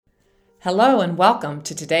Hello and welcome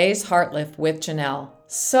to today's Heart Lift with Janelle.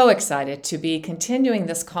 So excited to be continuing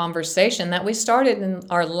this conversation that we started in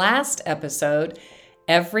our last episode,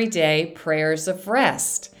 Everyday Prayers of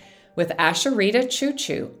Rest, with Asheritah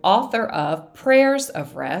Ciuciu, author of Prayers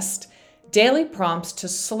of Rest, Daily Prompts to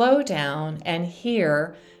Slow Down and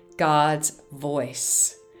Hear God's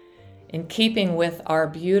Voice. In keeping with our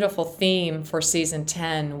beautiful theme for Season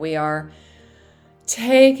 10, we are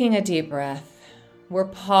taking a deep breath. We're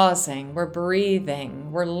pausing, we're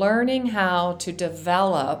breathing, we're learning how to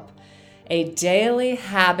develop a daily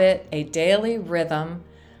habit, a daily rhythm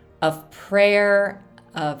of prayer,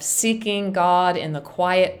 of seeking God in the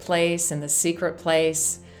quiet place, in the secret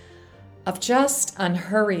place, of just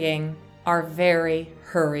unhurrying our very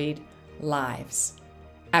hurried lives.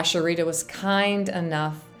 Asheritah was kind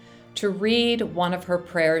enough to read one of her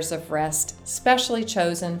prayers of rest, specially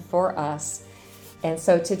chosen for us. And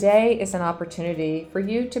so today is an opportunity for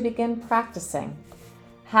you to begin practicing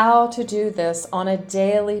how to do this on a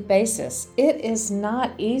daily basis. It is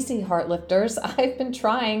not easy, heart lifters. I've been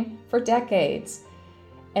trying for decades.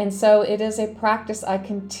 And so it is a practice I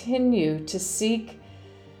continue to seek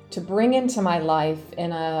to bring into my life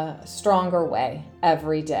in a stronger way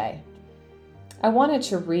every day. I wanted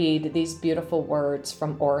to read these beautiful words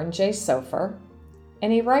from Oren J. Sofer,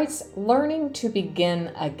 and he writes, "Learning to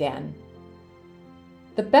begin again.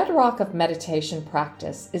 The bedrock of meditation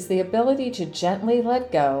practice is the ability to gently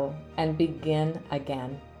let go and begin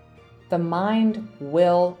again. The mind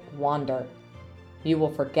will wander. You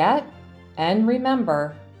will forget and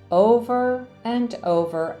remember over and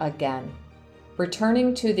over again,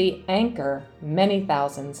 returning to the anchor many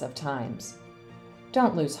thousands of times.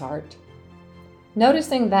 Don't lose heart.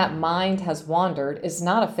 Noticing that mind has wandered is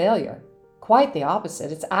not a failure. Quite the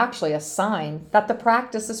opposite. It's actually a sign that the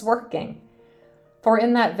practice is working. For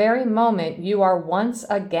in that very moment, you are once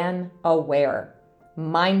again aware.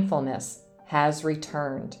 Mindfulness has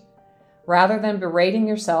returned. Rather than berating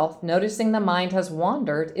yourself, noticing the mind has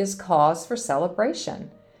wandered is cause for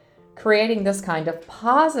celebration. Creating this kind of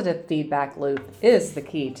positive feedback loop is the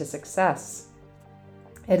key to success.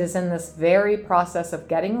 It is in this very process of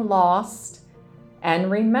getting lost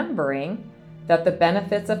and remembering that the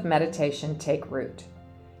benefits of meditation take root.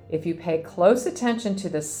 If you pay close attention to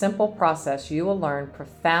this simple process, you will learn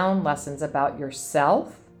profound lessons about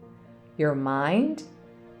yourself, your mind,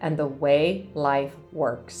 and the way life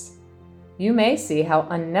works. You may see how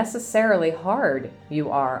unnecessarily hard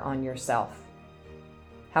you are on yourself,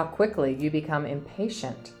 how quickly you become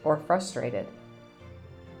impatient or frustrated,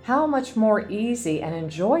 how much more easy and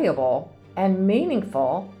enjoyable and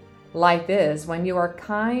meaningful life is when you are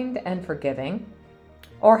kind and forgiving,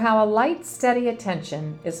 or how a light, steady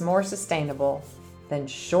attention is more sustainable than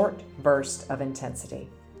short bursts of intensity.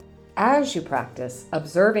 As you practice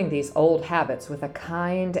observing these old habits with a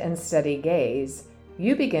kind and steady gaze,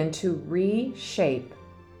 you begin to reshape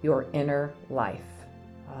your inner life.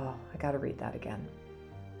 Oh, I gotta read that again.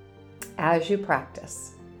 As you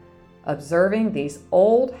practice observing these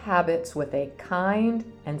old habits with a kind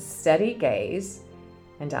and steady gaze,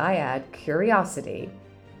 and I add curiosity,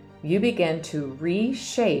 you begin to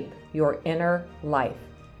reshape your inner life.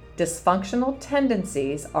 Dysfunctional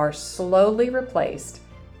tendencies are slowly replaced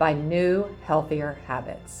by new, healthier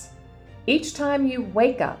habits. Each time you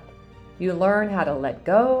wake up, you learn how to let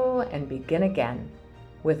go and begin again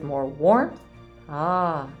with more warmth,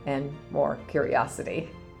 and more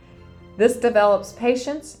curiosity. This develops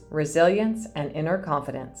patience, resilience, and inner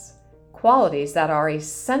confidence, qualities that are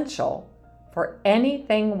essential for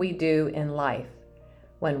anything we do in life.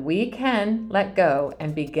 When we can let go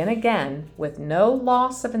and begin again with no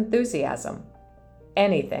loss of enthusiasm,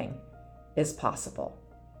 anything is possible.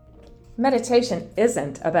 Meditation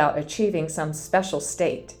isn't about achieving some special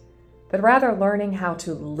state, but rather learning how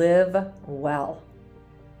to live well.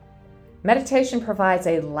 Meditation provides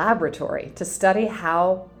a laboratory to study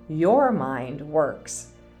how your mind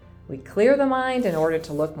works. We clear the mind in order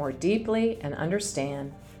to look more deeply and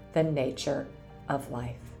understand the nature of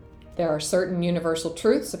life. There are certain universal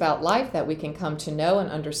truths about life that we can come to know and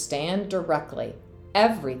understand directly.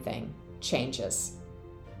 Everything changes.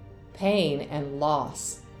 Pain and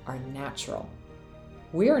loss are natural.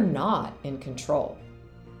 We are not in control.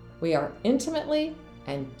 We are intimately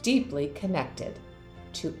and deeply connected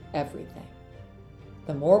to everything.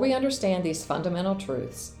 The more we understand these fundamental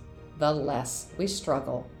truths, the less we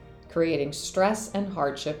struggle, creating stress and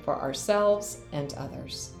hardship for ourselves and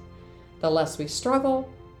others. The less we struggle,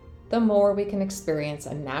 the more we can experience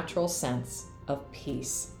a natural sense of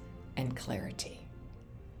peace and clarity.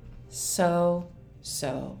 So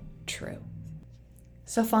true.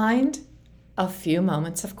 So find a few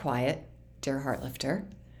moments of quiet dear heart lifter,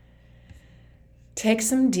 take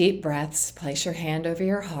some deep breaths. Place your hand over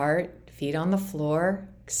your heart, feet on the floor.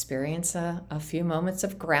 Experience a few moments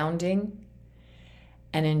of grounding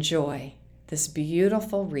and enjoy this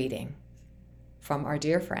beautiful reading from our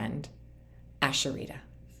dear friend, Asheritah.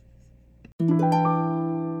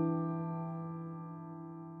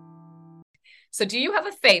 So do you have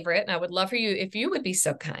a favorite? And I would love for you, if you would be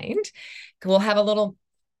so kind, we'll have a little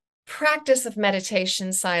practice of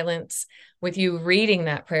meditation silence with you reading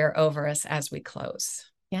that prayer over us as we close.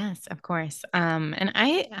 Yes, of course. And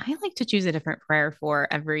I like to choose a different prayer for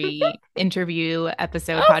every interview,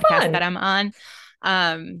 episode, podcast Fun. that I'm on.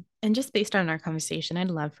 And just based on our conversation, I'd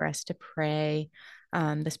love for us to pray.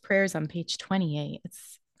 This prayer is on page 28.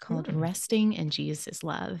 It's called Resting in Jesus'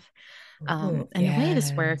 Love. And the way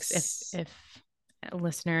this works, if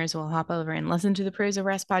listeners will hop over and listen to the Prayers of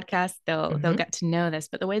Rest podcast, they'll get to know this.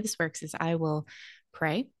 But the way this works is I will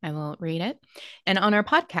pray, I will read it. And on our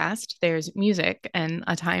podcast, there's music and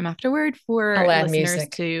a time afterward for listeners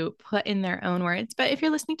to put in their own words. But if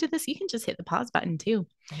you're listening to this, you can just hit the pause button too.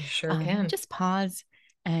 You sure can. Just pause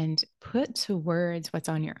and put to words what's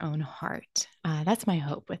on your own heart. That's my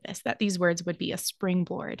hope with this, that these words would be a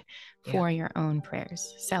springboard for your own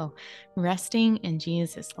prayers. So, resting in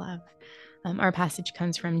Jesus' love. Our passage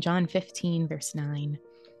comes from John 15, verse 9.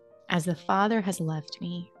 As the Father has loved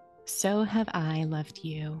me, so have I loved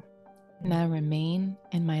you. Now remain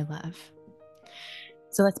in my love.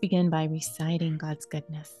 So let's begin by reciting God's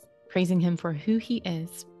goodness, praising him for who he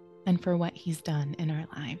is and for what he's done in our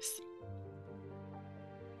lives.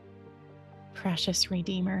 Precious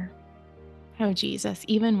Redeemer, oh Jesus,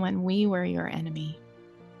 even when we were your enemy,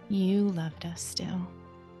 you loved us still.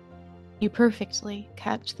 You perfectly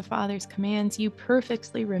kept the Father's commands. You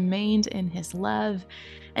perfectly remained in his love.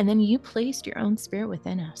 And then you placed your own Spirit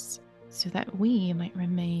within us so that we might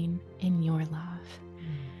remain in your love.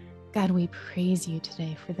 God, we praise you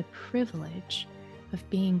today for the privilege of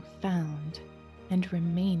being found and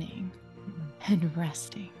remaining and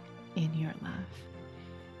resting in your love.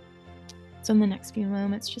 So in the next few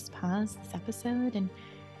moments, just pause this episode and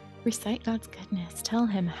recite God's goodness. Tell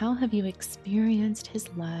him, how have you experienced his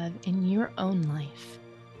love in your own life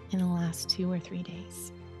in the last 2 or 3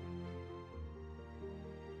 days?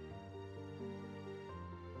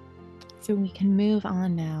 So we can move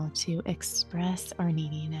on now to express our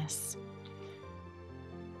neediness,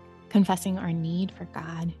 confessing our need for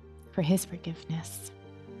God, for his forgiveness.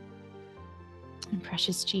 And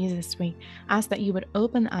precious Jesus, we ask that you would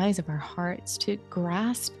open the eyes of our hearts to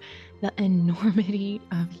grasp the enormity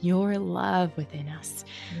of your love within us,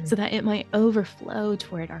 so that it might overflow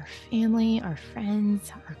toward our family, our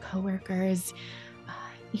friends, our coworkers,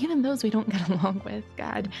 even those we don't get along with.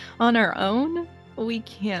 God, on our own, we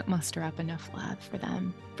can't muster up enough love for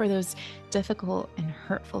them, for those difficult and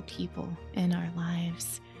hurtful people in our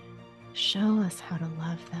lives. Show us how to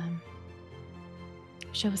love them.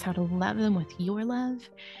 Show us how to love them with your love.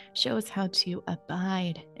 Show us how to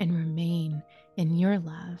abide and remain in your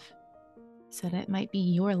love, so that it might be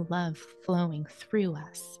your love flowing through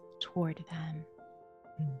us toward them.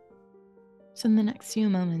 So in the next few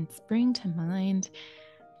moments, bring to mind,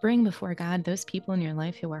 bring before God those people in your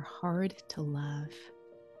life who are hard to love,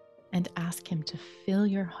 and ask him to fill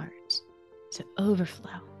your heart to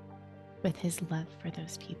overflow with his love for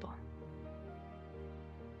those people.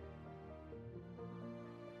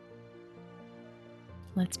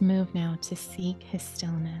 Let's move now to seek his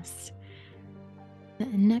stillness.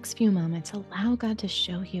 In the next few moments, allow God to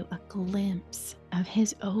show you a glimpse of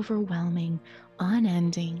his overwhelming,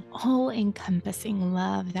 unending, all-encompassing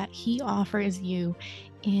love that he offers you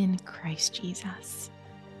in Christ Jesus.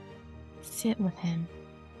 Sit with him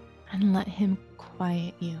and let him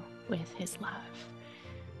quiet you with his love.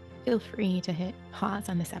 Feel free to hit pause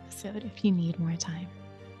on this episode if you need more time.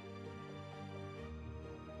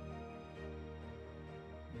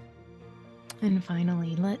 And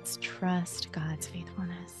finally, let's trust God's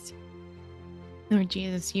faithfulness. Lord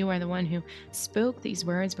Jesus, you are the one who spoke these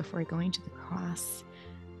words before going to the cross.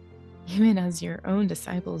 Even as your own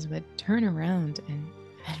disciples would turn around and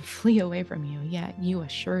flee away from you, yet you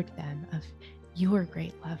assured them of your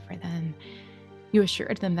great love for them. You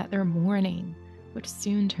assured them that their mourning would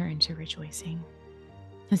soon turn to rejoicing.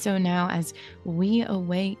 And so now, as we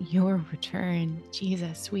await your return,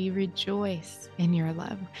 Jesus, we rejoice in your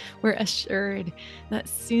love. We're assured that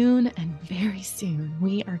soon and very soon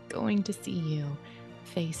we are going to see you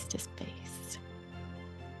face to face.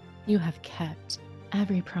 You have kept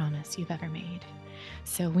every promise you've ever made,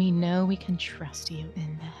 so we know we can trust you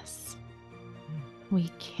in this. We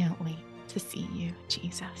can't wait to see you,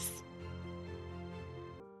 Jesus.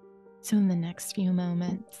 So in the next few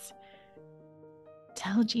moments,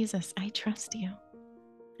 tell Jesus, I trust you.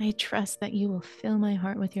 I trust that you will fill my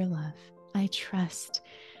heart with your love. I trust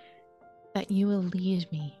that you will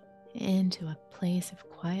lead me into a place of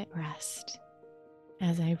quiet rest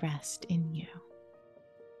as I rest in you.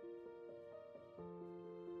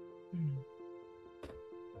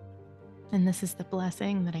 And this is the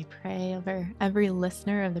blessing that I pray over every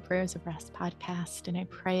listener of the Prayers of Rest podcast. And I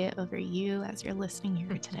pray it over you as you're listening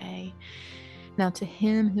here today. Now, to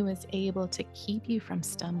him who is able to keep you from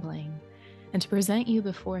stumbling and to present you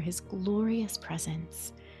before his glorious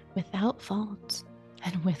presence without fault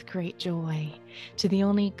and with great joy, to the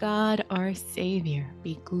only God, our Savior,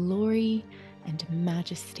 be glory and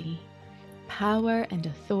majesty, power and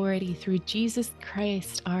authority through Jesus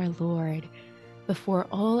Christ our Lord, before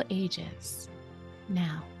all ages,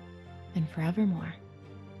 now and forevermore.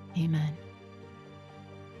 Amen.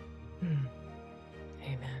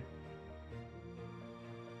 Amen.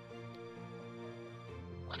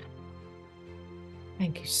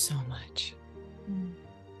 Thank you so much.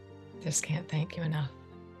 Just can't thank you enough.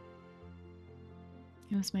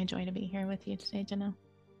 It was my joy to be here with you today, Janelle.